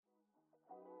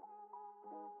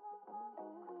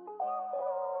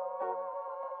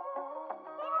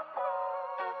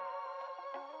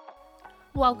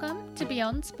Welcome to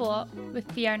Beyond Sport with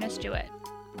Fiona Stewart.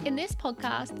 In this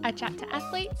podcast, I chat to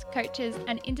athletes, coaches,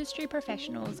 and industry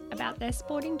professionals about their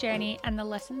sporting journey and the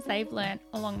lessons they've learned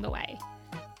along the way.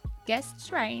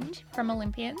 Guests range from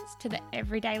Olympians to the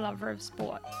everyday lover of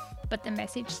sport, but the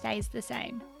message stays the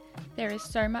same. There is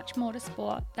so much more to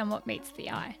sport than what meets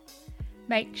the eye.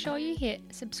 Make sure you hit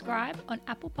subscribe on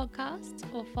Apple Podcasts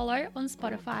or follow on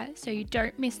Spotify so you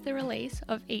don't miss the release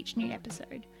of each new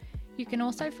episode. You can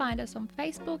also find us on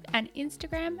Facebook and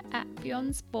Instagram at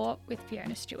Beyond Sport with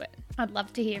Fiona Stewart. I'd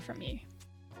love to hear from you.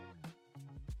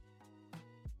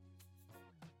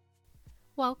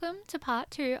 Welcome to part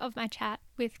 2 of my chat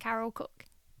with Carol Cook.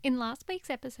 In last week's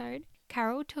episode,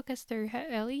 Carol took us through her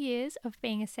early years of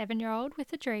being a 7-year-old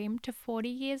with a dream to 40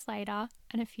 years later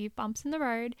and a few bumps in the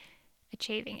road,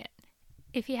 achieving it.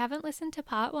 If you haven't listened to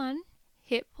part 1,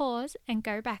 hit pause and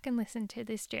go back and listen to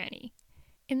this journey.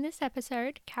 In this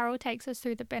episode, Carol takes us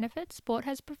through the benefits sport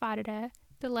has provided her,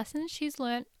 the lessons she's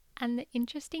learnt, and the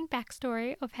interesting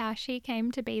backstory of how she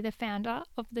came to be the founder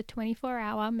of the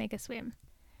 24-hour Mega Swim.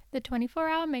 The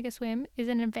 24-hour Mega Swim is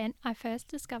an event I first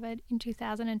discovered in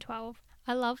 2012.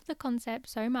 I loved the concept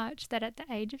so much that at the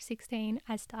age of 16,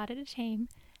 I started a team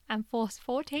and forced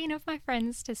 14 of my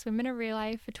friends to swim in a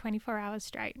relay for 24 hours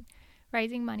straight,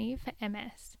 raising money for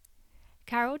MS.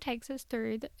 Carol takes us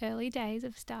through the early days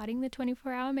of starting the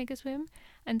 24-hour Mega Swim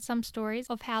and some stories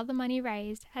of how the money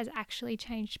raised has actually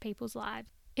changed people's lives.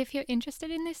 If you're interested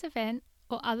in this event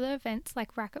or other events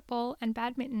like racquetball and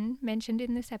badminton mentioned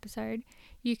in this episode,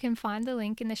 you can find the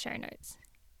link in the show notes.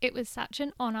 It was such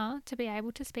an honour to be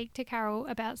able to speak to Carol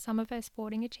about some of her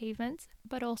sporting achievements,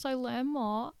 but also learn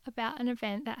more about an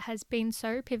event that has been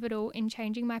so pivotal in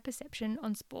changing my perception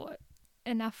on sport.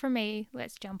 Enough from me,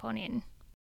 let's jump on in.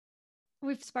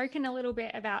 We've spoken a little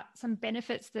bit about some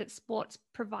benefits that sports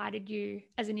provided you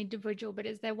as an individual, but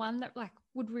is there one that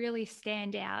would really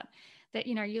stand out that,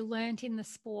 you learnt in the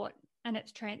sport and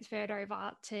it's transferred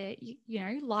over to,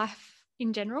 life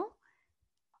in general?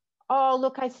 Oh,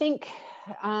 look, I think,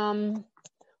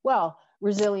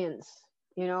 resilience,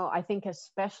 I think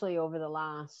especially over the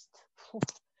last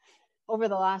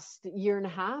year and a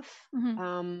half,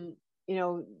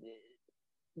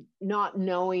 not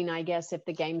knowing, I guess, if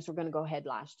the games were going to go ahead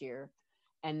last year,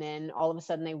 and then all of a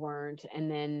sudden they weren't, and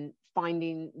then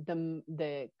finding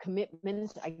the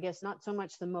commitment, I guess, not so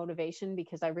much the motivation,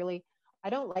 because I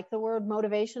don't like the word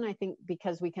motivation. I think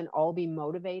because we can all be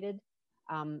motivated.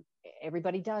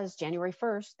 Everybody does. January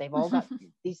 1st, they've all got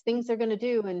these things they're going to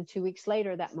do, and 2 weeks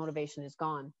later that motivation is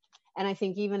gone. And I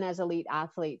think even as elite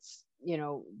athletes,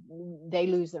 they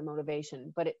lose their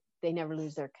motivation, but they never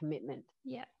lose their commitment.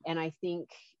 Yeah. And I think,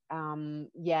 the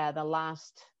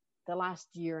last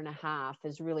year and a half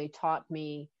has really taught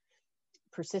me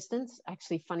persistence.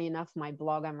 Actually, funny enough, my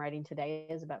blog I'm writing today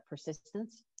is about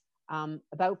persistence,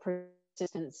 about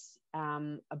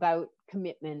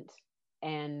commitment.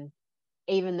 And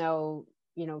even though,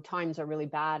 times are really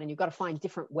bad and you've got to find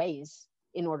different ways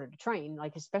in order to train,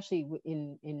 like especially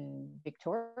in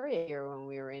Victoria here when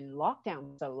we were in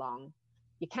lockdown so long,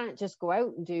 you can't just go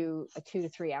out and do a 2 to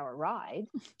 3 hour ride,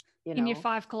 in your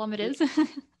 5 kilometers.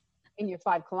 in your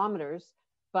 5 kilometers,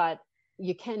 but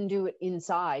you can do it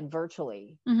inside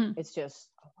virtually. Mm-hmm. It's just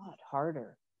a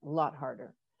lot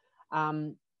harder.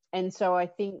 And so I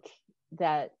think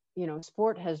that,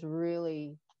 sport has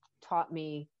really taught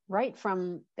me right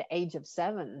from the age of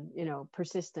 7,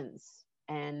 persistence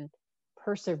and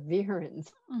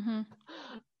perseverance,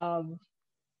 and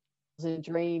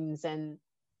dreams, and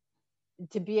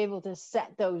to be able to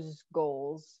set those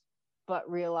goals, but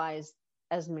realize,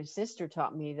 as my sister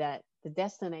taught me, that the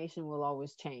destination will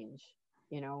always change.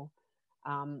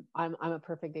 I'm a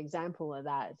perfect example of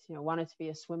that. Wanted to be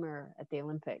a swimmer at the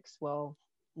Olympics. Well,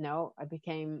 no, I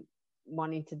became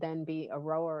wanting to then be a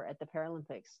rower at the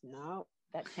Paralympics. No,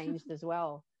 that changed as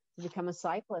well, to become a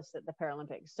cyclist at the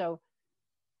Paralympics. So,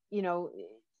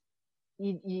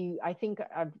 I think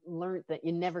I've learned that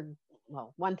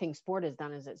one thing sport has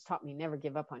done is it's taught me never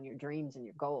give up on your dreams and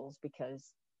your goals,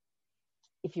 because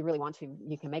if you really want to,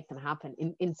 you can make them happen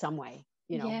in some way,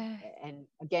 Yeah. And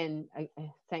again, I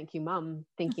thank you, Mom,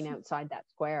 thinking outside that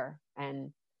square,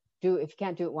 and if you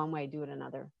can't do it one way, do it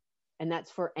another. And that's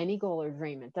for any goal or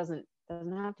dream. It doesn't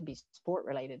have to be sport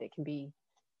related. It can be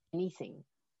anything,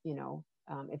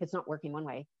 if it's not working one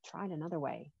way, try it another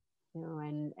way,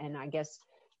 and I guess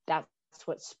that's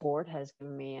what sport has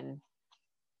given me. And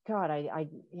God, I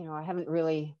haven't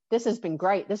really, this has been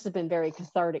great. This has been very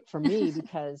cathartic for me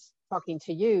because talking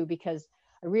to you, because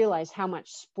I realize how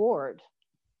much sport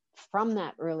from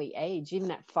that early age,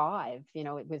 even at 5, you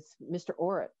know, it was Mr.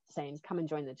 Orrit saying, come and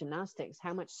join the gymnastics,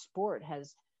 how much sport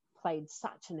has played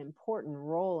such an important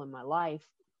role in my life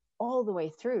all the way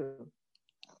through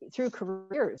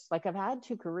careers. Like I've had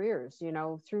 2 careers, you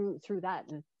know, through that.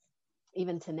 And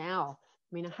even to now,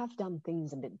 I mean, I have done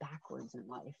things a bit backwards in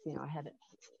life. You know, I had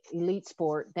elite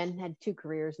sport, then had 2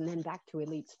 careers, and then back to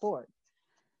elite sport,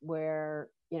 where,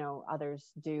 you know, others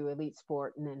do elite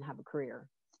sport and then have a career.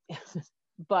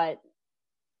 But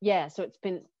yeah, so it's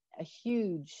been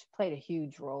played a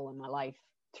huge role in my life,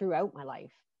 throughout my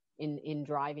life, in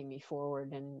driving me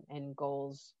forward, and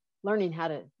goals, learning how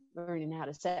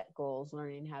to set goals,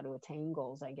 learning how to attain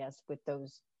goals, I guess, with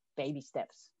those baby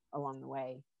steps along the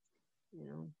way, you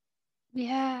know.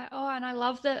 Yeah. Oh, and I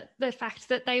love the fact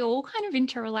that they all kind of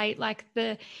interrelate. Like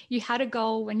you had a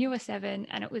goal when you were 7,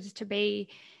 and it was to be,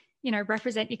 you know,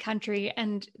 represent your country,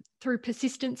 and through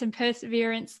persistence and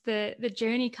perseverance, the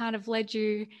journey kind of led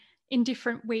you in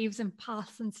different weaves and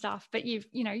paths and stuff. But you've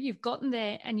gotten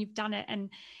there and you've done it. And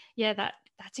yeah,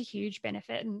 that's a huge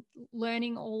benefit, and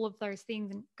learning all of those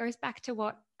things. And goes back to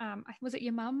what was it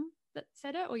your mum that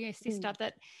said it, or your sister,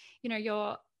 that, you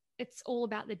know, it's all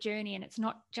about the journey, and it's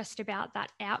not just about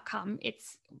that outcome.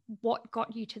 It's what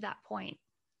got you to that point.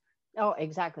 Oh,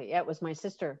 exactly. Yeah, it was my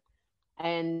sister.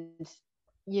 And,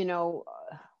 you know,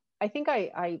 I think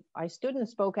I stood and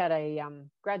spoke at a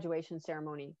graduation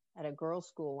ceremony at a girls'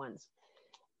 school once.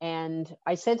 And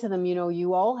I said to them, you know,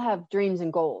 you all have dreams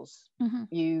and goals.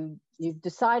 Mm-hmm. You've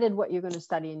decided what you're going to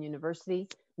study in university.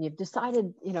 And you've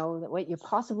decided, you know, what you're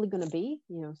possibly going to be.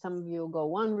 You know, some of you will go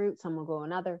one route, some will go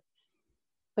another.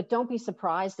 But don't be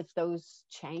surprised if those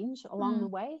change along the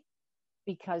way,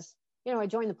 because, you know, I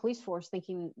joined the police force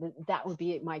thinking that would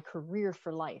be my career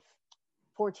for life.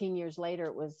 14 years later,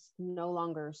 it was no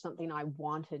longer something I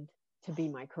wanted to be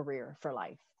my career for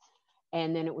life.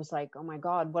 And then it was like, oh my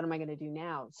God, what am I going to do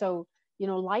now? So, you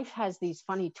know, life has these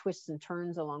funny twists and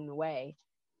turns along the way.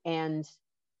 And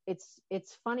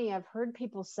it's funny. I've heard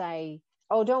people say,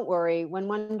 oh, don't worry, when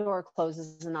one door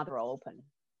closes, another will open.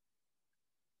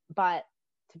 But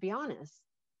to be honest,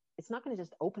 it's not going to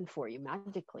just open for you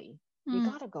magically. You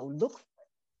got to go look for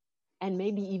it, and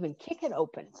maybe even kick it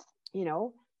open, you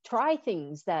know, try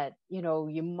things that, you know,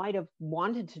 you might have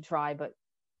wanted to try, but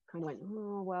kind of went,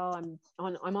 oh, well,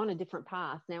 I'm on a different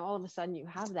path. Now, all of a sudden you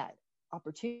have that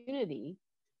opportunity.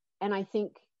 And I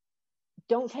think,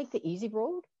 don't take the easy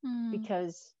road,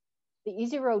 because the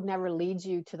easy road never leads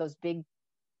you to those big,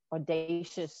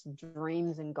 audacious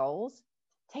dreams and goals.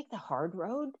 Take the hard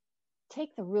road,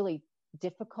 take the really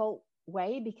difficult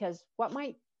way, because what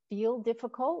might feel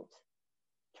difficult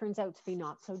turns out to be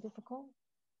not so difficult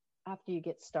after you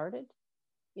get started.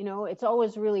 You know, it's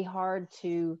always really hard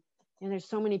and there's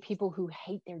so many people who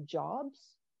hate their jobs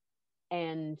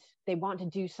and they want to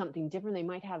do something different. They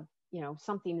might have, you know,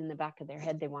 something in the back of their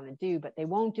head they want to do, but they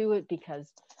won't do it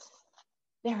because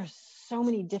there are so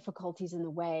many difficulties in the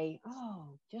way.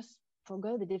 Oh, just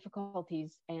forego the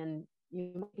difficulties and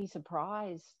you might be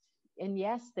surprised. And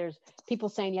yes, there's people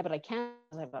saying, yeah, but I can't,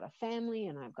 I've got a family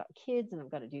and I've got kids and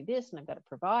I've got to do this and I've got to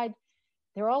provide.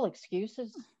 They're all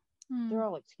excuses. They're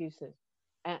all excuses.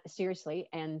 Seriously.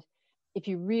 And if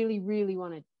you really, really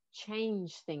want to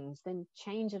change things, then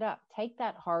change it up. Take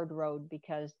that hard road,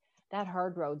 because that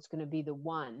hard road's going to be the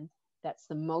one that's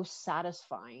the most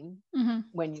satisfying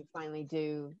when you finally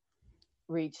do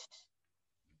reach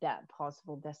that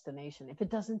possible destination, if it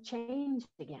doesn't change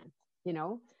again, you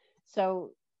know.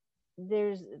 So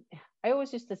I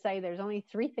always used to say there's only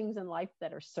 3 things in life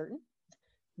that are certain: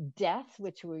 death,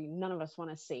 which none of us want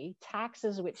to see,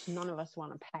 taxes, which none of us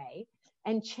want to pay,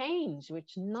 and change,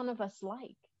 which none of us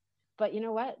like. But you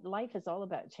know what? Life is all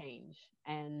about change.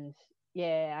 And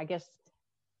yeah, I guess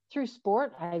through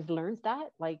sport, I've learned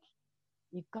that, like,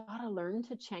 you've got to learn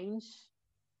to change.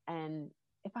 And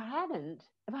if I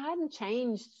hadn't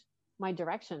changed my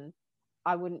direction,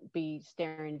 I wouldn't be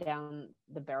staring down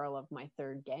the barrel of my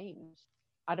 3rd games.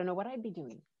 I don't know what I'd be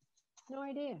doing. No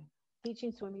idea.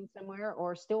 Teaching swimming somewhere,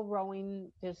 or still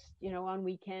rowing, just, you know, on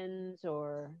weekends,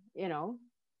 or, you know,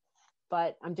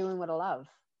 but I'm doing what I love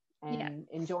and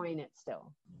enjoying it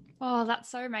still. Oh, that's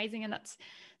so amazing. And that's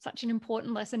such an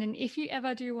important lesson. And if you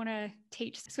ever do want to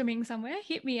teach swimming somewhere,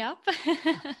 hit me up.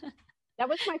 That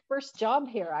was my first job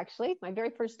here, actually. My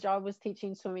very first job was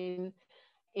teaching swimming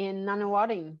in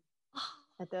Nunawading,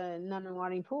 at the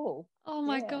Nunawading pool. Oh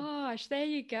my gosh, there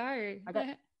you go.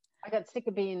 I got sick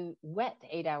of being wet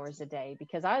 8 hours a day,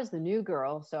 because I was the new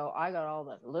girl. So I got all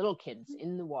the little kids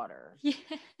in the water. Yeah.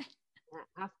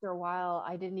 After a while,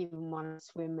 I didn't even want to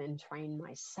swim and train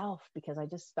myself, because I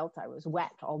just felt I was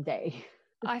wet all day.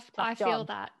 I Tough feel job.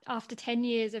 that after 10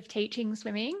 years of teaching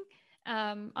swimming,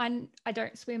 I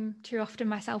don't swim too often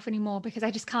myself anymore because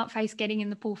I just can't face getting in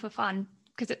the pool for fun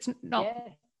because Yeah,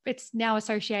 it's now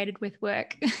associated with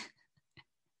work.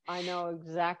 I know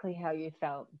exactly how you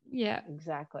felt. Yeah.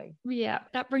 Exactly. Yeah.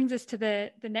 That brings us to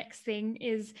the next thing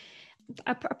is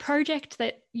a project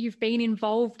that you've been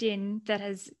involved in that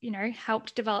has,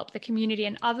 helped develop the community.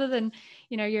 And other than,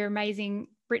 your amazing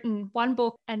written one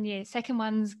book and your second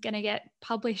one's going to get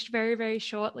published very, very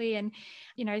shortly. And,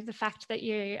 the fact that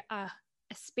you are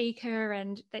a speaker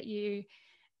and that you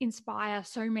inspire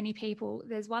so many people.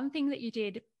 There's one thing that you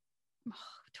did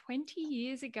 20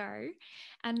 years ago,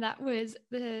 and that was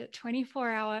the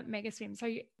 24-hour mega swim.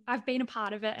 So I've been a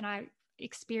part of it and I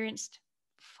experienced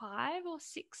 5 or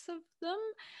 6 of them.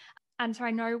 And so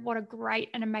I know what a great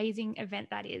and amazing event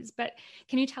that is. But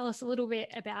can you tell us a little bit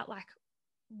about like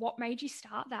what made you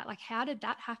start that? Like, how did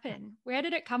that happen? Where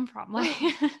did it come from? Like,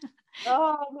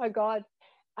 Oh my God.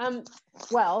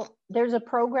 Well, there's a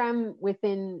program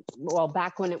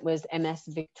back when it was MS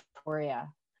Victoria,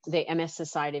 the MS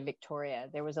Society of Victoria,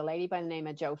 there was a lady by the name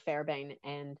of Jo Fairbairn.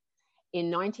 And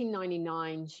in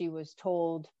 1999, she was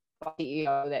told by the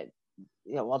CEO that,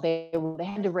 they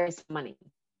had to raise money.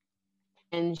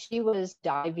 And she was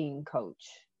diving coach.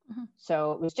 Mhm.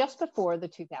 So it was just before the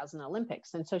 2000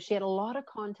 Olympics. And so she had a lot of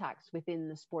contacts within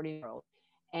the sporting world.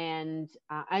 And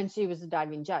she was a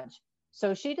diving judge.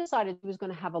 So she decided she was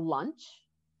going to have a lunch.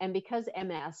 And because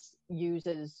MS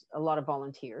uses a lot of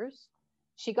volunteers,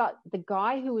 she got the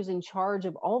guy who was in charge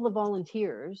of all the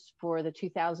volunteers for the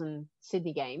 2000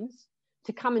 Sydney Games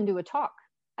to come and do a talk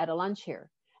at a lunch here.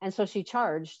 And so she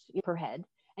charged per head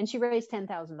and she raised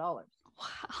 $10,000.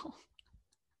 Wow.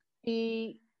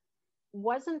 She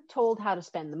wasn't told how to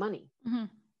spend the money. Mm-hmm.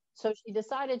 So she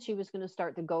decided she was going to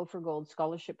start the Go for Gold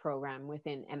scholarship program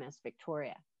within MS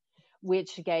Victoria,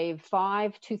 which gave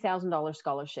 5 $2,000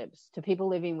 scholarships to people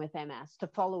living with MS to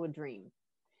follow a dream.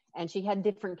 And she had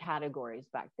different categories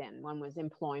back then. One was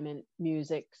employment,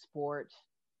 music, sport,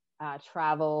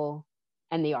 travel,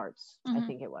 and the arts, I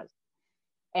think it was.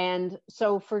 And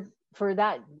so for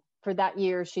that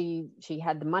year, she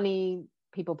had the money.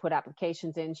 People put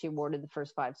applications in. She awarded the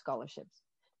first 5 scholarships.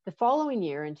 The following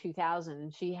year, in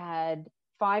 2000, she had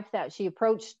 5,000. She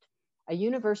approached a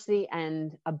university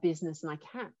and a business, and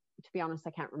to be honest,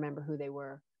 I can't remember who they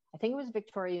were. I think it was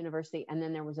Victoria University, and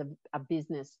then there was a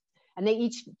business, and they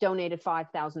each donated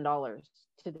 $5,000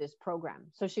 to this program.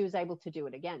 So she was able to do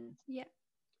it again. Yeah.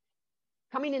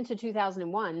 Coming into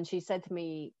 2001, she said to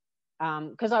me,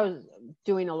 because I was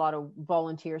doing a lot of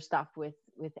volunteer stuff with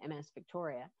MS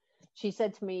Victoria, she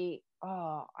said to me,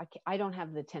 "Oh, I don't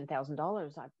have the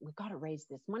 $10,000. We've got to raise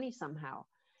this money somehow."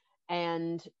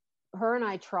 And her and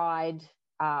I tried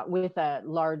with a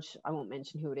large, I won't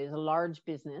mention who it is, a large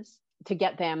business to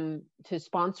get them to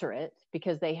sponsor it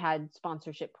because they had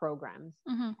sponsorship programs.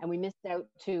 Mm-hmm. And we missed out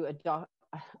to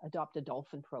adopt a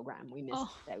dolphin program. We missed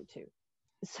out to.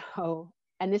 So,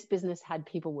 and this business had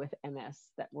people with MS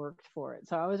that worked for it.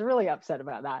 So I was really upset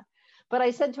about that. But I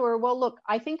said to her, well, look,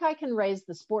 I think I can raise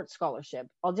the sports scholarship.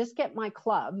 I'll just get my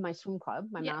club, my swim club,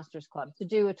 my master's club, to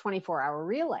do a 24-hour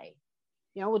relay.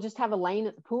 We'll just have a lane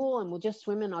at the pool and we'll just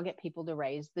swim and I'll get people to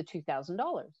raise the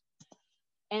 $2,000.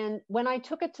 And when I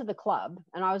took it to the club,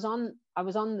 and I was on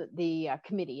the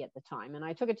committee at the time, and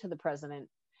I took it to the president,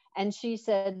 and she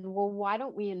said, well, why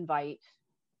don't we invite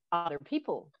other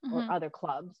people or other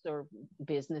clubs or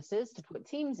businesses to put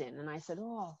teams in? And I said,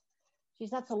 oh, geez,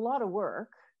 that's a lot of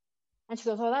work. And she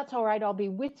goes, oh, that's all right. I'll be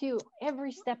with you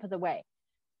every step of the way.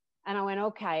 And I went,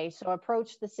 okay. So I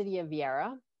approached the city of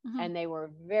Viera, and they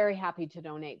were very happy to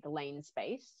donate the lane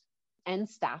space and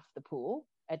staff the pool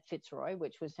at Fitzroy,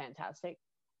 which was fantastic.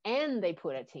 And they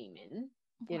put a team in,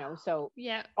 so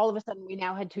all of a sudden we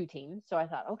now had 2 teams. So I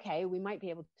thought, okay, we might be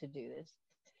able to do this.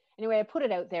 Anyway, I put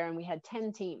it out there and we had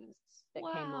 10 teams that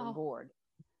came on board.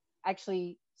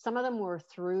 Actually, some of them were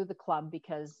through the club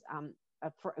because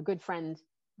a good friend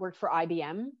worked for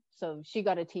IBM. So she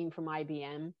got a team from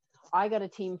IBM. I got a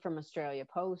team from Australia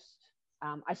Post.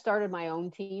 I started my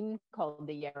own team called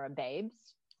the Yarra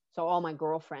Babes. So all my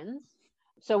girlfriends.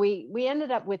 So we ended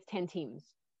up with 10 teams.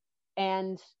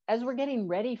 And as we're getting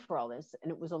ready for all this,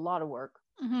 and it was a lot of work,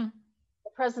 the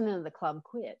president of the club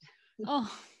quit.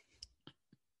 Oh.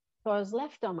 So I was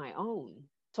left on my own.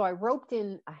 So I roped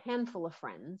in a handful of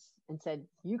friends and said,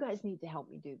 you guys need to help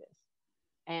me do this.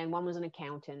 And one was an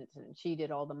accountant and she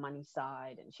did all the money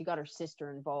side and she got her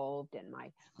sister involved. And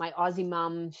my Aussie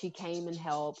mom, she came and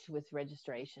helped with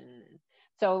registration. And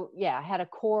so, yeah, I had a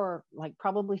core, like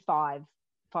probably five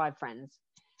friends.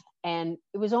 And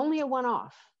it was only a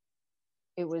one-off.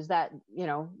 it was that,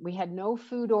 we had no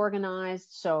food organized.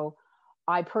 So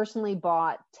I personally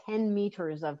bought 10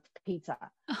 meters of pizza.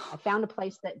 I found a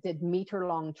place that did meter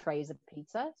long trays of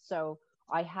pizza. So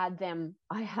I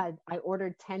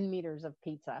ordered 10 meters of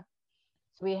pizza.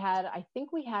 So I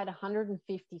think we had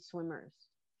 150 swimmers.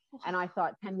 And I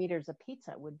thought 10 meters of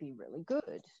pizza would be really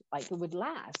good. Like, it would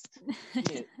last.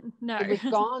 No. It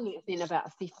was gone within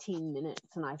about 15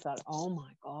 minutes. And I thought, oh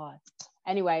my God.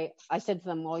 Anyway, I said to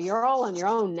them, well, you're all on your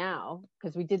own now,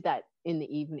 because we did that in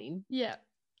the evening. Yeah.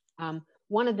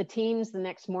 One of the teams the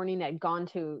next morning had gone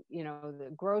to,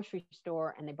 the grocery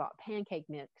store, and they bought pancake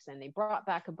mix, and they brought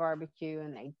back a barbecue,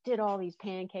 and they did all these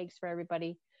pancakes for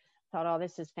everybody. Thought, oh,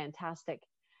 this is fantastic.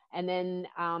 And then,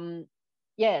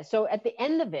 so at the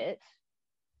end of it,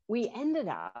 we ended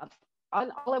up,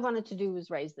 all I wanted to do was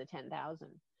raise the 10,000.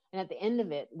 And at the end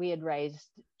of it, we had raised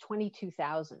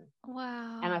 22,000.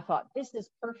 Wow. And I thought, this is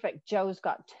perfect. Joe's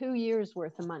got 2 years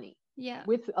worth of money. Yeah.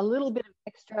 With a little bit of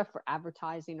extra for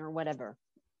advertising or whatever.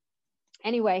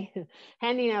 Anyway,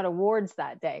 handing out awards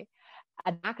that day.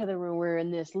 At the back of the room, we're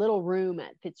in this little room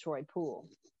at Fitzroy Pool.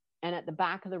 And at the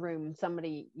back of the room,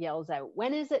 somebody yells out,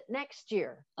 when is it next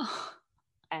year? Oh.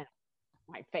 And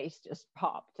my face just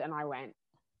popped. And I went,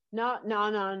 no.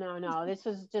 This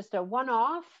was just a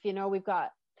one-off. We've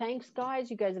got, thanks, guys.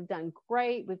 You guys have done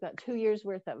great. We've got 2 years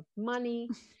worth of money.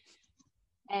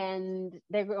 And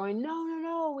they're going,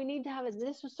 no, we need to have it.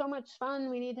 This was so much fun.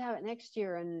 We need to have it next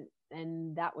year.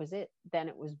 And that was it. Then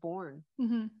it was born.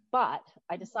 Mm-hmm. But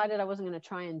I decided I wasn't going to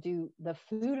try and do the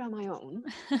food on my own.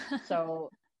 So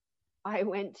I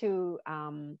went to,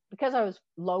 because I was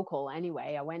local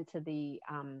anyway, I went to the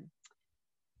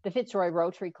Fitzroy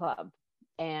Rotary Club.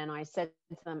 And I said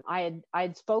to them, I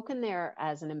had spoken there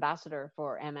as an ambassador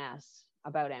for MS,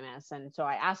 about MS. And so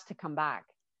I asked to come back,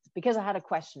 because I had a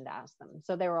question to ask them.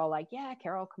 So they were all like, yeah,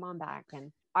 Carol, come on back.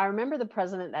 And I remember the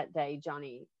president that day,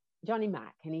 Johnny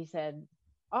Mack, and he said,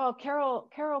 oh,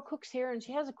 Carol Cook's here and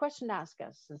she has a question to ask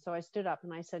us. And so I stood up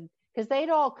and I said, because they'd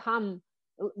all come,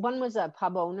 one was a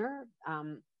pub owner,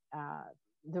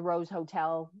 the Rose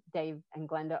Hotel, Dave and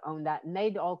Glenda owned that, and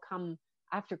they'd all come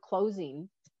after closing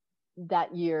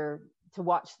that year to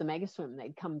watch the mega swim.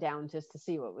 They'd come down just to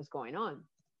see what was going on.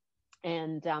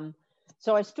 And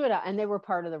so I stood up, and they were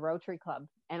part of the Rotary Club.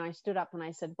 And I stood up and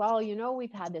I said, well,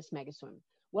 we've had this mega swim.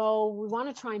 Well, we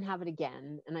want to try and have it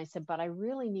again. And I said, but I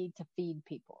really need to feed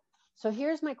people. So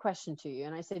here's my question to you.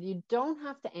 And I said, you don't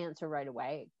have to answer right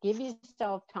away. Give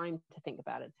yourself time to think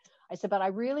about it. I said, but I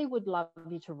really would love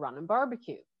you to run a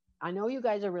barbecue. I know you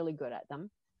guys are really good at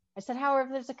them. I said, however,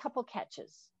 there's a couple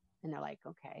catches. And they're like,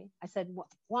 okay. I said,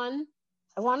 one,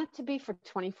 I want it to be for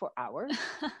 24 hours,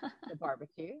 the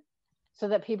barbecue, so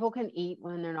that people can eat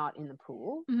when they're not in the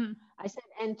pool. Mm-hmm. I said,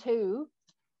 and two,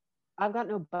 I've got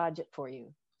no budget for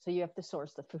you, so you have to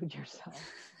source the food yourself.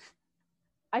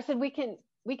 I said, we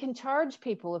can charge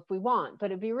people if we want, but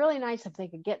it'd be really nice if they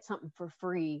could get something for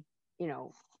free,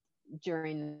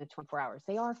 during the 24 hours.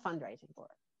 They are fundraising for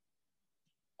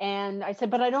it. And I said,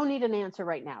 but I don't need an answer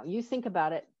right now. You think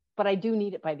about it, but I do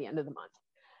need it by the end of the month.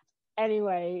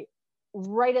 Anyway,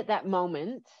 right at that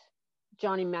moment,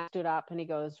 Johnny Mack stood up and he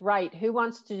goes, right, who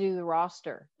wants to do the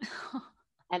roster?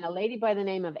 And a lady by the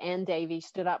name of Ann Davey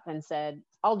stood up and said,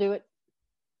 I'll do it.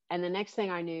 And the next thing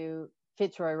I knew,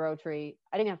 Fitzroy Rotary,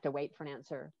 I didn't have to wait for an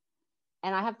answer.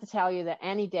 And I have to tell you that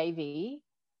Annie Davey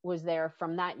was there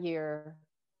from that year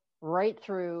right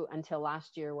through until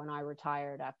last year when I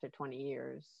retired after 20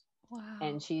 years. Wow.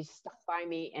 And she stuck by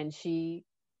me, and she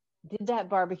did that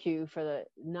barbecue for the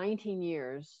 19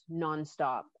 years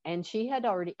nonstop. And she had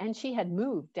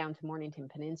moved down to Mornington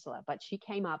Peninsula, but she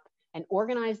came up and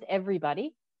organized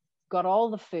everybody, got all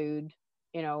the food.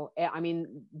 I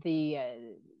mean,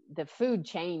 the food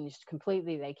changed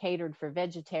completely. They catered for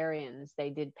vegetarians. They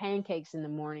did pancakes in the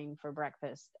morning for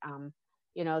breakfast.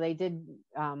 They did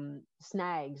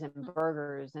snags and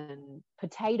burgers and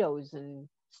potatoes and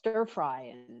stir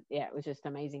fry, and yeah, it was just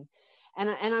amazing. And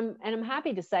I'm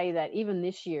happy to say that even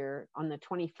this year on the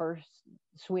 21st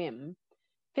swim,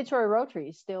 Fitzroy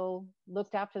Rotary still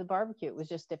looked after the barbecue. It was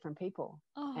just different people.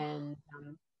 Oh. And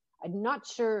I'm not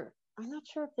sure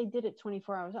if they did it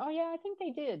 24 hours. Oh yeah, I think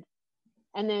they did.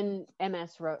 And then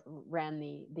MS ran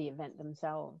the event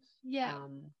themselves. Yeah.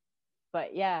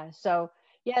 But yeah, so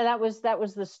yeah, that was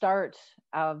the start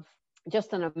of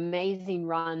just an amazing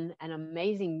run, and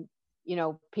amazing,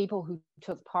 people who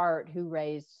took part, who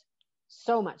raised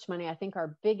so much money. I think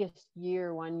our biggest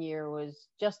one year was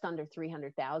just under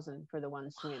 300,000 for the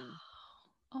one swim.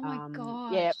 Oh my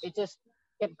gosh. Yeah,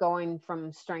 kept going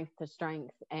from strength to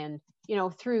strength. And, you know,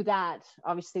 through that,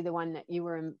 obviously the one that you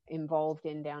were involved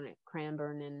in down at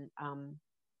Cranbourne and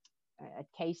at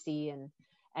Casey,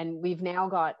 and we've now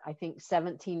got, I think,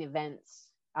 17 events.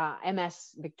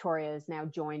 MS Victoria is now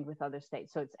joined with other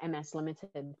states, so it's MS Limited.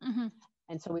 Mm-hmm.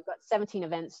 And so we've got 17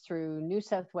 events through New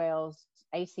South Wales,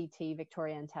 ACT,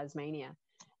 Victoria, and Tasmania.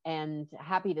 And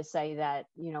happy to say that,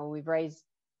 you know, we've raised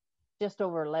just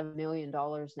over $11 million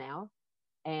now.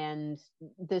 And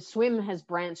the swim has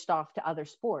branched off to other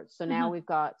sports. So now we've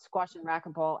got squash and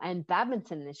racquetball and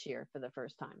badminton this year for the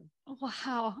first time.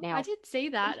 Wow. Now, I did see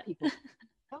that.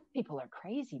 Some people are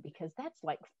crazy because that's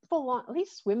like full on. At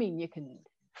least swimming, you can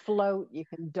float, you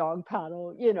can dog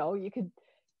paddle, you know, you could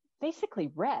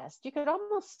basically rest. You could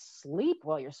almost sleep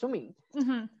while you're swimming.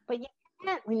 Mm-hmm. But you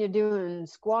can't when you're doing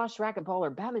squash, racquetball, or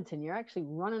badminton. You're actually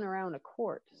running around a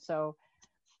court. So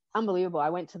unbelievable. I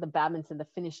went to the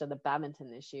finish of the badminton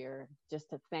this year just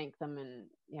to thank them and,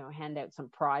 you know, hand out some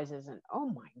prizes. And oh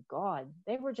my God,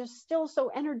 they were just still so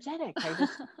energetic. I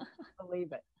just couldn't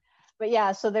believe it. But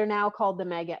yeah, so they're now called the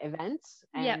mega events,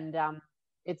 and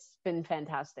it's been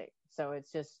fantastic. So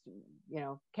it's just, you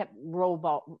know, kept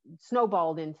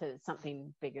snowballed into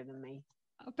something bigger than me.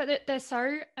 But they're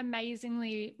so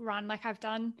amazingly run. Like I've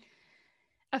done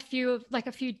a few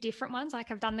different ones.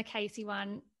 Like I've done the Casey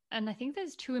one, and I think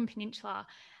there's 2 in Peninsula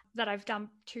that I've done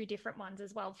 2 different ones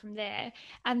as well from there.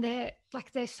 And they're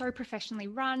so professionally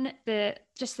run. The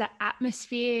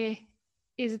atmosphere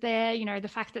is there, you know, the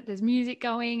fact that there's music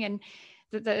going, and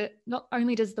that not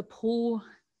only does the pool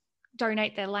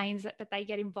donate their lanes, but they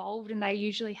get involved, and they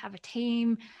usually have a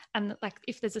team. And like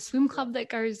if there's a swim club that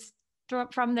goes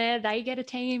from there, they get a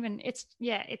team, and it's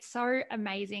so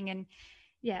amazing. And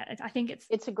I think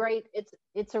it's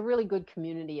a really good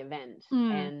community event.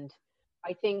 And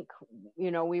I think,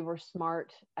 you know, we were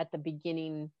smart at the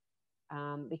beginning,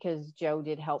 because Joe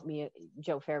did help me,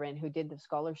 Joe Fairbairn, who did the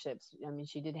scholarships. I mean,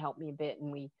 she did help me a bit,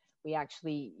 and we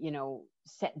actually, you know,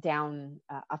 set down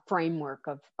a framework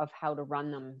of how to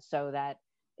run them so that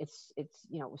it's,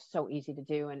 you know, it was so easy to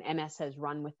do. And MS has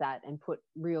run with that and put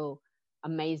real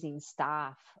amazing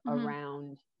staff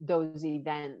around those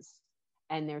events,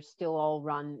 and they're still all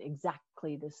run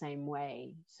exactly the same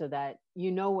way, so that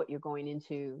you know what you're going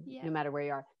into no matter where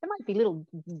you are. There might be little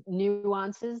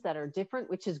nuances that are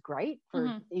different, which is great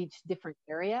for each different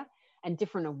area, and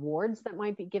different awards that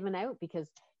might be given out, because,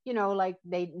 you know, like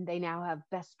they now have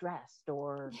best dressed,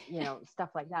 or, you know, stuff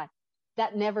like that.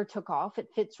 That never took off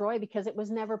at Fitzroy because it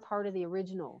was never part of the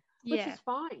original, which is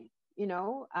fine, you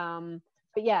know.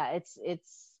 But yeah, it's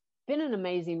been an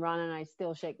amazing run, and I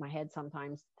still shake my head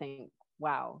sometimes to think,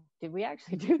 wow, did we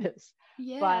actually do this?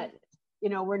 But, you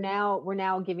know, we're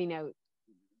now giving out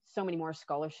so many more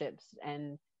scholarships,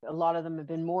 and a lot of them have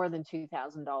been more than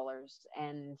 $2,000.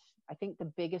 And I think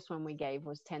the biggest one we gave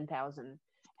was 10,000.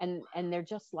 And they're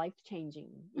just life changing.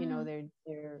 You know,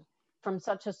 they're from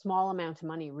such a small amount of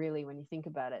money, really, when you think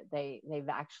about it, they've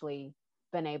actually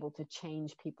been able to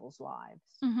change people's lives,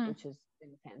 which has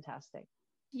been fantastic.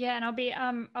 Yeah, and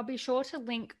I'll be sure to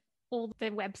link all the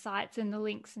websites and the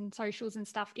links and socials and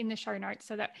stuff in the show notes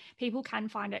so that people can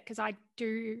find it, because I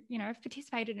do, you know, I've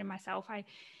participated in myself. I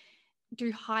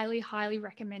do highly, highly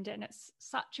recommend it, and it's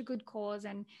such a good cause.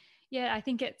 And yeah, I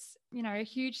think it's, you know, a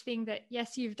huge thing that,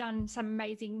 yes, you've done some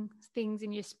amazing things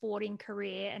in your sporting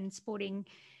career and sporting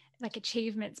like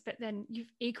achievements, but then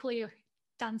you've equally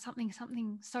done something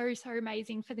so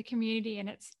amazing for the community. And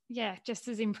it's, just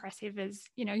as impressive as,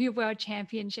 you know, your world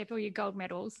championship or your gold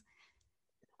medals.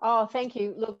 Oh, thank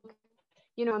you. Look,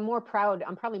 you know,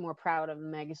 I'm probably more proud of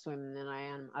Mega Swim than I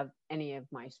am of any of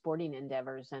my sporting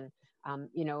endeavors. And,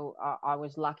 you know, I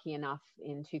was lucky enough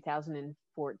in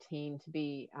 2014 to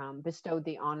be bestowed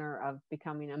the honor of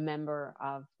becoming a member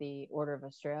of the Order of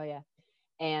Australia.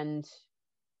 And,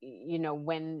 you know,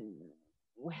 when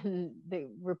the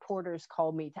reporters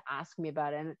called me to ask me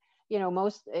about it, and, you know,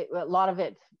 a lot of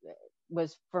it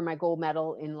was for my gold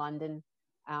medal in London.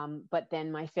 But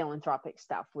then my philanthropic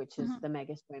stuff, which is the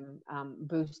Mega Swim,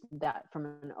 boosted that from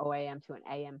an OAM to an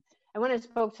AM. And when I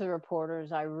spoke to the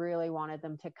reporters, I really wanted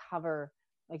them to cover,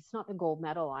 like, it's not the gold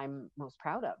medal I'm most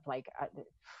proud of. Like,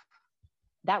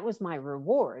 that was my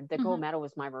reward. The gold medal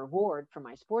was my reward for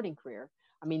my sporting career.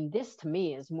 I mean, this to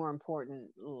me is more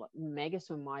important Mega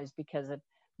Swim wise because of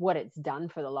what it's done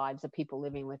for the lives of people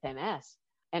living with MS.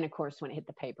 And of course, when it hit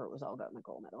the paper, it was all about my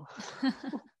gold medal.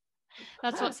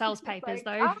 That's what sells papers,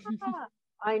 like, though.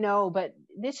 I know, but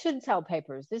this should sell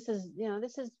papers. This is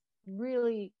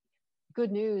really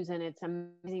good news, and it's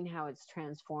amazing how it's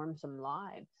transformed some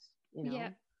lives. You know,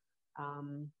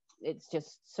 it's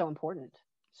just so important,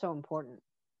 so important.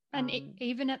 And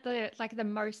even at the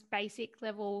most basic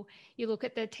level, you look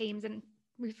at the teams, and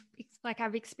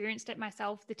I've experienced it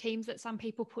myself, the teams that some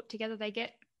people put together, they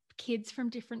get kids from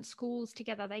different schools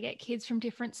together, they get kids from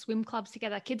different swim clubs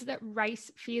together, kids that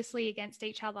race fiercely against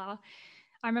each other.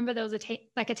 I remember there was a team,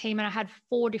 and I had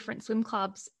 4 different swim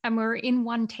clubs, and we were in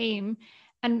one team,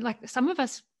 and like some of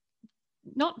us,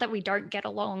 not that we don't get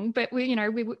along, but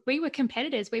we were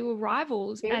competitors, we were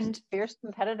rivals, fierce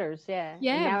competitors. Yeah.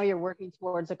 And now you're working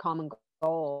towards a common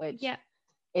goal, which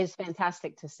is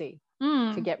fantastic to see,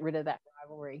 to get rid of that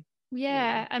rivalry.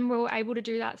 Yeah. And we were able to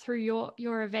do that through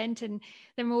your event, and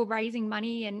then we were raising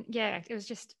money, and it was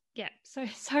just, so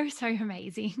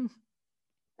amazing.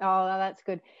 Oh, that's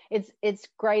good. It's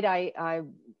great. I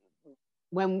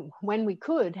when we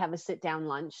could have a sit down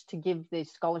lunch to give the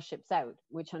scholarships out,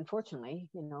 which unfortunately,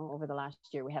 over the last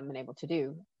year we haven't been able to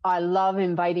do. I love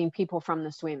inviting people from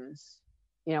the swims.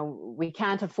 We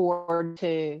can't afford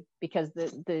to, because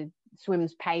the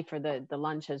swims pay for the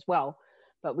lunch as well,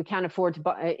 but we can't afford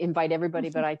to invite everybody.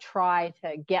 But I try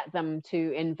to get them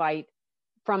to invite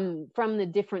from the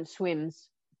different swims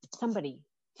somebody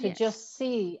to just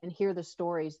see and hear the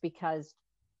stories, because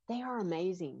they are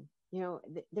amazing.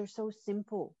 They're so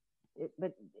simple,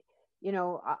 but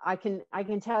I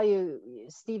can tell you,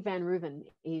 Steve Van Rooven,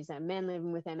 he's a man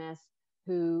living with MS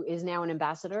who is now an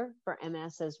ambassador for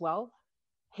MS as well.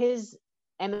 His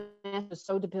MS was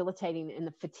so debilitating in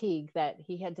the fatigue that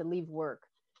he had to leave work,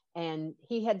 and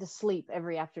he had to sleep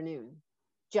every afternoon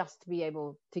just to be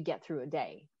able to get through a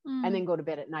day, and then go to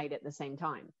bed at night at the same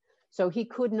time. So he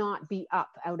could not be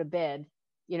up out of bed,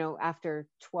 after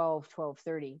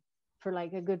 12:30 for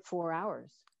like a good 4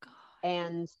 hours. God.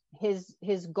 And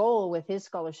his goal with his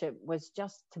scholarship was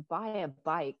just to buy a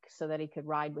bike so that he could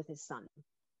ride with his son.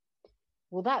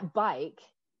 Well, that bike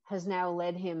has now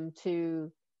led him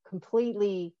to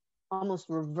completely almost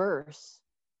reverse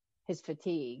his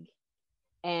fatigue.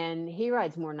 And he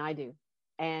rides more than I do.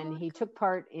 And he took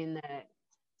part in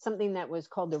something that was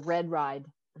called the Red Ride.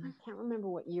 And I can't remember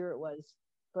what year it was,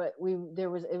 but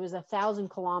it was 1,000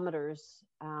 kilometers,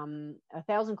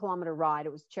 1,000-kilometer ride.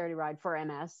 It was a charity ride for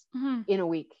MS in a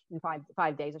week, in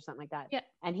five days or something like that. Yeah.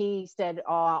 And he said,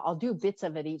 I'll do bits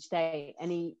of it each day. And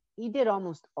he did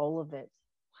almost all of it.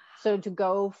 Wow. So to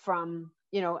go from,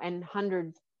 and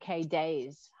 100K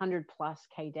days, 100 plus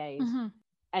K days.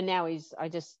 And now I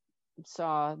just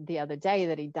saw the other day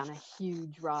that he'd done a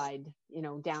huge ride,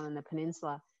 down in the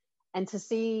peninsula, and to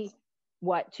see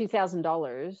what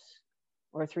 $2,000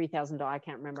 or $3,000, I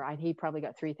can't remember. He probably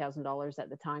got $3,000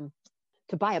 at the time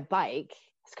to buy a bike.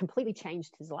 Has completely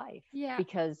changed his life. Yeah.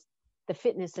 Because the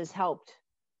fitness has helped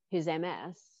his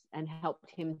MS and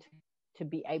helped him to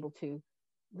be able to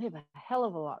live a hell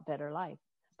of a lot better life.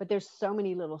 But there's so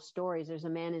many little stories. There's a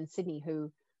man in Sydney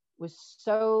who was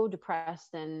so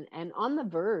depressed and on the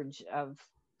verge of,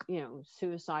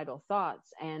 suicidal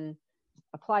thoughts, and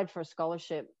applied for a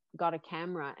scholarship, got a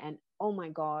camera, and oh my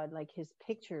God, like his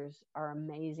pictures are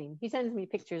amazing. He sends me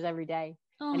pictures every day.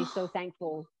 And he's so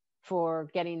thankful for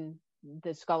getting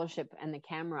the scholarship and the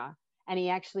camera. And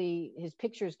his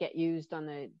pictures get used on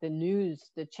the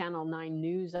news, the Channel 9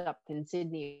 news up in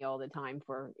Sydney all the time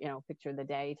for, picture of the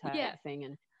day type thing.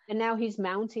 And now he's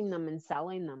mounting them and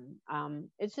selling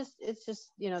them. It's just,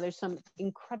 there's some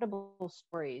incredible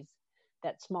stories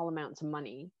that small amounts of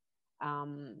money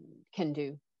can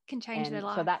do. Can change their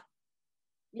life. So that,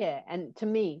 and to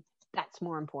me, that's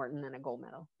more important than a gold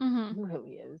medal. It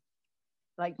really is.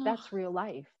 Like, that's real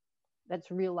life.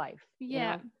 That's real life.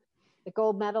 Yeah. The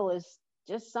gold medal is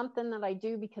just something that I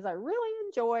do because I really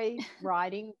enjoy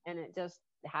riding, and it just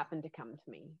happened to come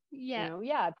to me. Yeah.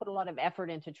 I put a lot of effort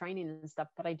into training and stuff,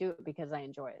 but I do it because I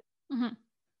enjoy it.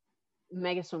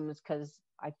 Mega Swim was because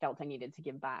I felt I needed to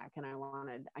give back, and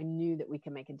I knew that we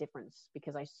could make a difference,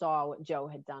 because I saw what Joe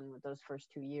had done with those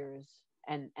first 2 years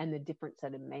and the difference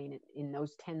that it made in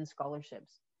those 10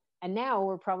 scholarships. And now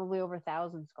we're probably over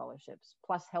 1,000 scholarships,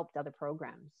 plus helped other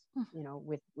programs,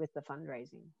 with the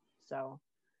fundraising. So,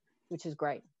 which is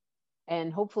great.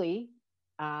 And hopefully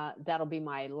that'll be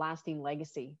my lasting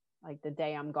legacy. Like, the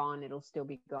day I'm gone, it'll still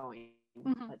be going.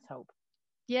 Let's hope.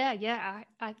 Yeah,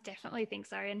 I definitely think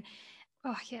so. And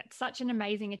it's such an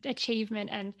amazing achievement,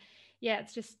 and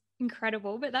it's just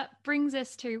incredible. But that brings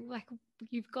us to, like,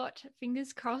 you've got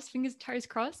fingers toes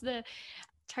crossed, the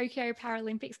Tokyo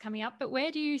Paralympics coming up. But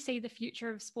where do you see the future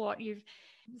of sport? You've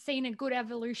seen a good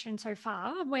evolution so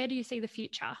far. Where do you see the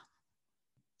future?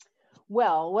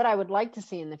 Well, what I would like to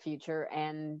see in the future,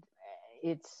 and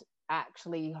it's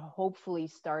actually hopefully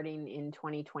starting in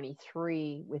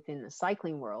 2023 within the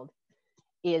cycling world,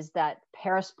 is that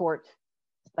parasport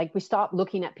like we stop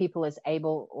looking at people as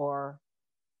able-bodied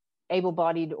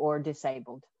or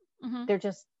disabled. Mm-hmm. They're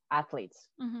just athletes.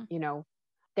 Mm-hmm. You know,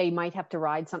 they might have to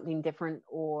ride something different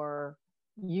or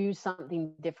use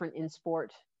something different in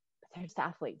sport, but they're just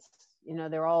athletes. You know,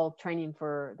 they're all training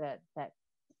for that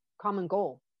common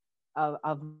goal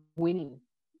of winning,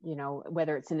 you know,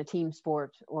 whether it's in a team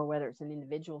sport or whether it's an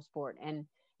individual sport. And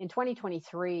in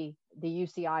 2023, the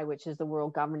UCI, which is the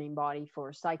world governing body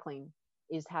for cycling,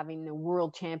 is having the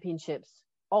world championships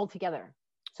all together.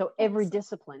 So every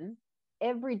discipline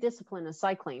of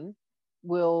cycling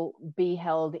will be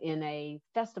held in a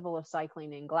festival of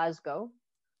cycling in Glasgow,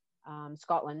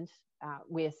 Scotland,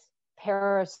 with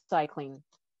paracycling,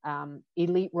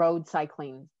 elite road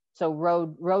cycling. So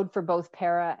road for both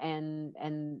para and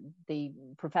the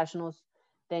professionals.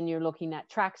 Then you're looking at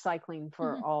track cycling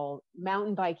for all,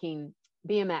 mountain biking,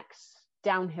 BMX,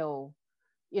 downhill,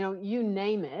 you know, you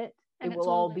name it. And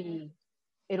it'll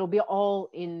be all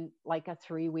in like a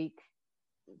 3-week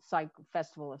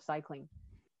festival of cycling.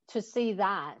 To see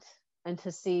that and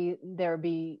to see there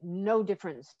be no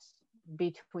difference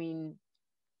between,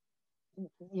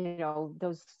 you know,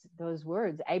 those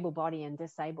words, able-bodied and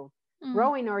disabled.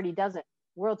 Rowing already does it.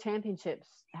 World championships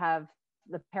have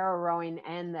the para rowing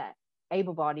and the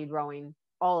able-bodied rowing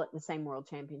all at the same world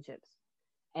championships.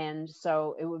 And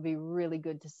so it would be really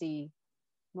good to see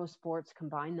most sports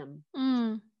combine them.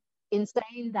 In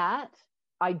saying that,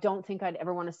 I don't think I'd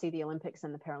ever want to see the Olympics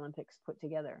and the Paralympics put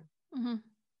together,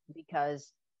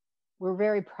 because we're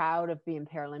very proud of being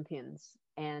Paralympians.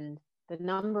 And the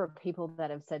number of people that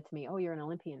have said to me, "Oh, you're an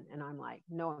Olympian." And I'm like,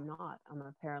 "No, I'm not. I'm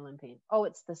a Paralympian." "Oh,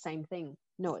 it's the same thing."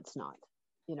 No, it's not.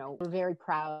 You know, we're very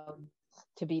proud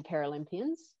to be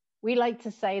Paralympians. We like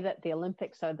to say that the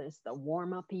Olympics are the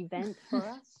warm-up event for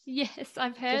us. Yes,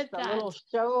 I've heard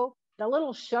just the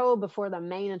little show before the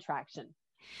main attraction.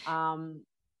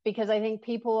 Because I think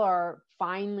people are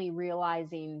finally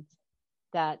realizing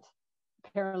that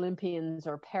Paralympians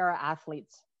or para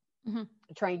athletes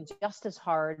train just as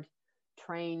hard,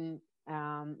 train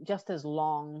just as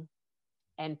long,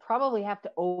 and probably have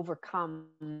to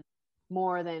overcome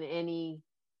more than any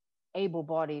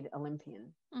able-bodied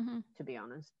Olympian, to be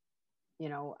honest. You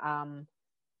know,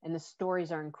 and the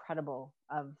stories are incredible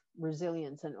of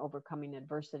resilience and overcoming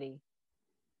adversity.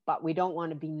 But we don't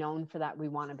want to be known for that. We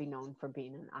want to be known for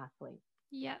being an athlete.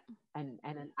 Yeah. And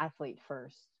an athlete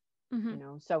first, you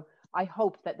know. So I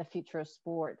hope that the future of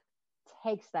sport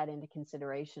takes that into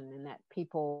consideration, and that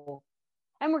people,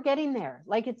 and we're getting there.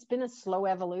 Like, it's been a slow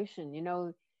evolution, you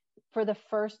know. For the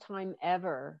first time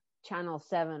ever, Channel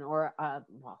 7, or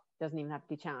well, it doesn't even have to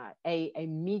be channel, a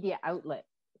media outlet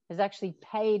has actually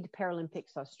paid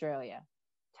Paralympics Australia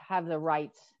to have the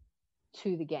rights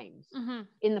to the games.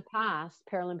 In the past,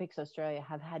 Paralympics Australia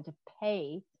have had to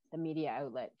pay the media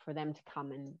outlet for them to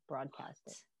come and broadcast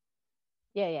it.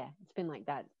 Yeah, it's been like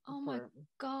that. Oh my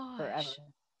gosh. Forever.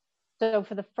 So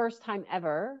for the first time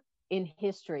ever in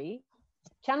history,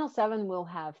 Channel 7 will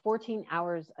have 14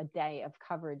 hours a day of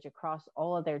coverage across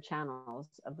all of their channels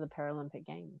of the Paralympic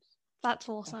Games. That's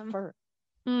awesome.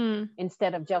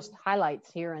 Instead of just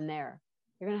highlights here and there,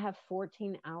 you're going to have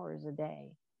 14 hours a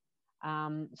day.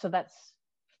 So that's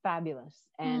fabulous.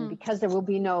 And because there will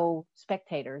be no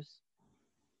spectators,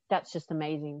 that's just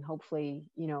amazing. Hopefully,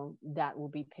 you know, that will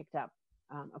be picked up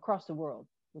across the world,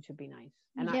 which would be nice.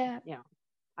 And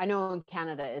I know in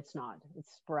Canada it's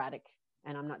sporadic,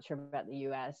 and I'm not sure about the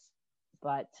US,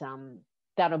 but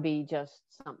that'll be just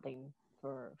something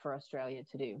for Australia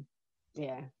to do.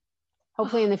 Yeah.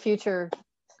 Hopefully in the future,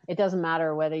 it doesn't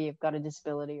matter whether you've got a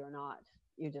disability or not.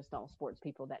 You're just all sports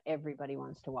people that everybody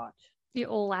wants to watch. You're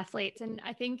all athletes. And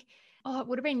I think, it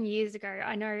would have been years ago.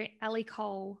 I know Ellie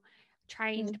Cole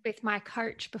trained with my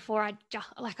coach before I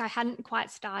hadn't quite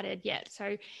started yet.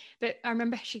 So, but I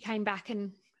remember she came back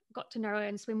and got to know her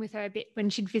and swim with her a bit when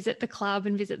she'd visit the club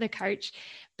and visit the coach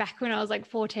back when I was like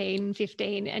 14,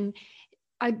 15. And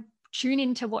I tune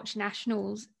in to watch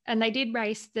nationals, and they did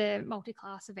race the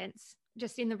multi-class events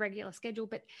just in the regular schedule.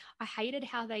 But I hated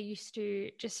how they used to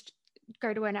just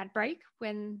go to an ad break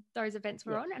when those events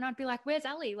were on, and I'd be like, "Where's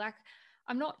Ali?" Like,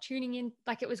 I'm not tuning in.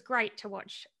 Like, it was great to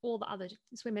watch all the other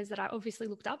swimmers that I obviously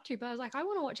looked up to, but I was like, I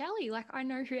want to watch Ali. Like, I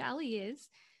know who Ali is.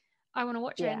 I want to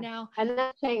watch her now. And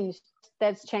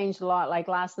that's changed a lot. Like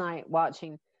last night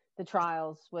watching the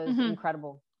trials was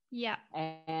incredible. Yeah.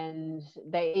 And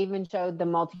they even showed the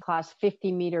multi-class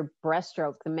 50-meter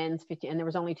breaststroke, the men's 50, and there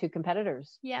was only 2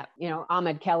 competitors. Yeah. You know,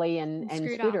 Ahmed Kelly and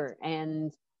Scooter.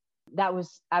 And that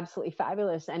was absolutely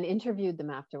fabulous, and interviewed them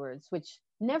afterwards, which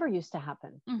never used to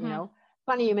happen. You know,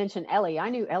 Funny you mentioned Ellie. I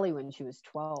knew Ellie when she was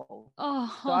 12.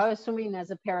 So I was swimming as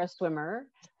a para swimmer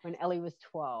when Ellie was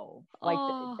 12.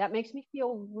 Like that makes me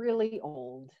feel really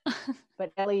old.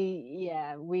 But Ellie,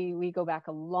 yeah, we go back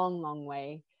a long, long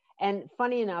way. And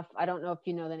funny enough, I don't know if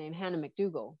you know the name Hannah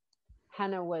McDougall.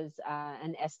 Hannah was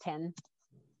an S10,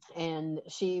 and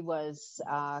she was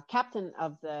captain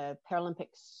of the Paralympic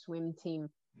swim team,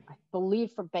 I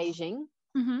believe, for Beijing.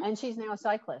 Mm-hmm. And she's now a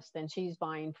cyclist, and she's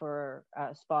vying for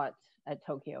a spot at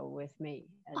Tokyo with me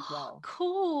as well.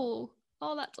 Cool.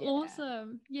 Oh, that's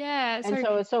awesome. Yeah. And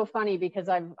so it's so funny because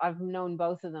I've known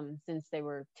both of them since they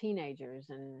were teenagers,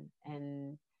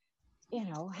 and you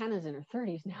know, Hannah's in her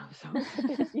 30s now, so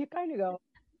you kind of go,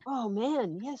 oh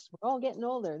man, yes, we're all getting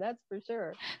older, that's for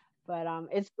sure. But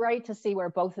it's great to see where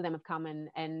both of them have come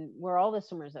and where all the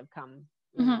swimmers have come.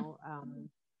 You know,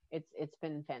 it's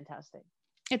been fantastic.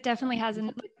 It definitely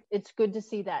hasn't. It's good to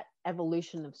see that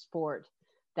evolution of sport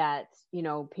that, you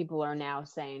know, people are now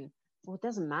saying, well, it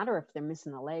doesn't matter if they're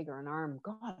missing a leg or an arm.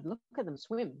 God, look at them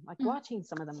swim. Like watching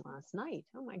some of them last night.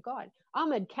 Oh my God.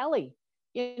 Ahmed Kelly,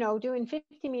 you know, doing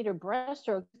 50-meter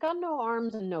breaststroke. He's got no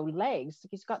arms and no legs.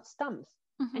 He's got stumps.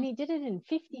 And he did it in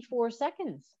 54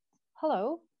 seconds.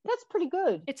 Hello. That's pretty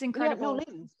good. It's incredible. No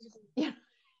limbs. You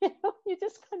know, you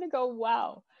just kind of go,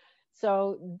 wow.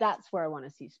 So that's where I want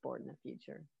to see sport in the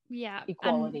future. Yeah.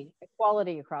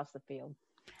 Equality across the field.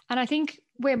 And I think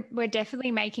we're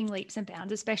definitely making leaps and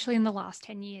bounds, especially in the last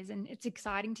 10 years. And it's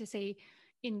exciting to see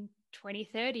in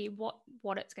 2030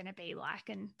 what it's going to be like.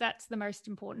 And that's the most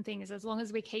important thing, is as long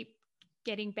as we keep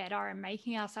getting better and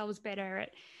making ourselves better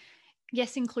at,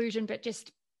 yes, inclusion, but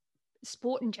just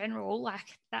sport in general,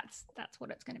 like that's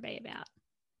what it's going to be about.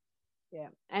 Yeah.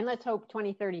 And let's hope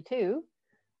 2032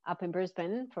 up in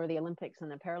Brisbane for the Olympics and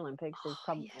the Paralympics is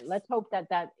probably, let's hope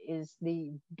that is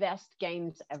the best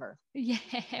games ever. Yeah,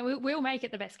 we'll make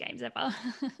it the best games ever.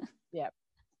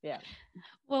 Yeah.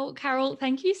 Well, Carol,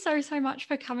 thank you so much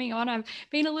for coming on. I've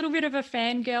been a little bit of a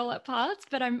fangirl at parts,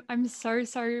 but I'm so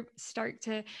stoked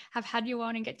to have had you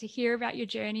on and get to hear about your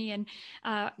journey and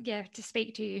to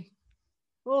speak to you.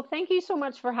 Well, thank you so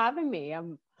much for having me.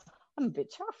 I'm a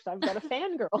bit chuffed. I've got a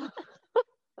fangirl.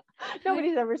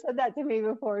 Nobody's ever said that to me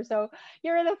before, so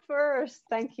you're the first.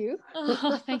 Thank you.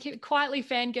 Oh, thank you. Quietly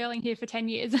fangirling here for 10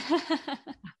 years.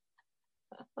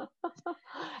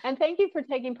 And thank you for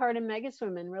taking part in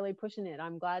Megaswim and really pushing it.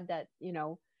 I'm glad that, you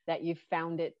know, that you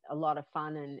found it a lot of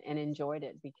fun and enjoyed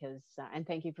it, because and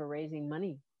thank you for raising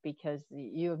money, because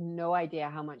you have no idea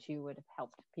how much you would have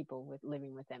helped people with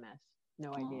living with MS.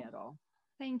 No idea at all.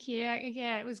 Thank you.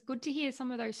 Yeah, it was good to hear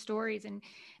some of those stories and,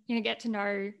 you know, get to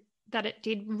know that it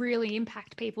did really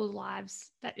impact people's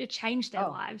lives, that it changed their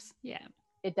lives. Yeah.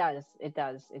 It does.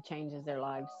 It changes their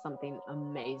lives something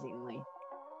amazingly.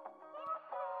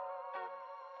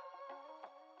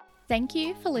 Thank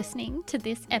you for listening to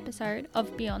this episode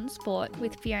of Beyond Sport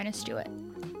with Fiona Stewart.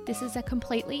 This is a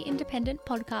completely independent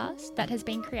podcast that has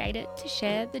been created to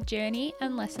share the journey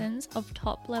and lessons of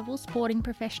top-level sporting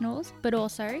professionals, but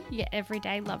also your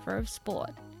everyday lover of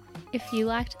sport. If you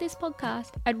liked this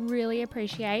podcast, I'd really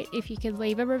appreciate if you could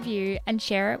leave a review and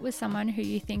share it with someone who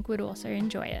you think would also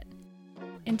enjoy it.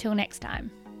 Until next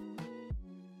time.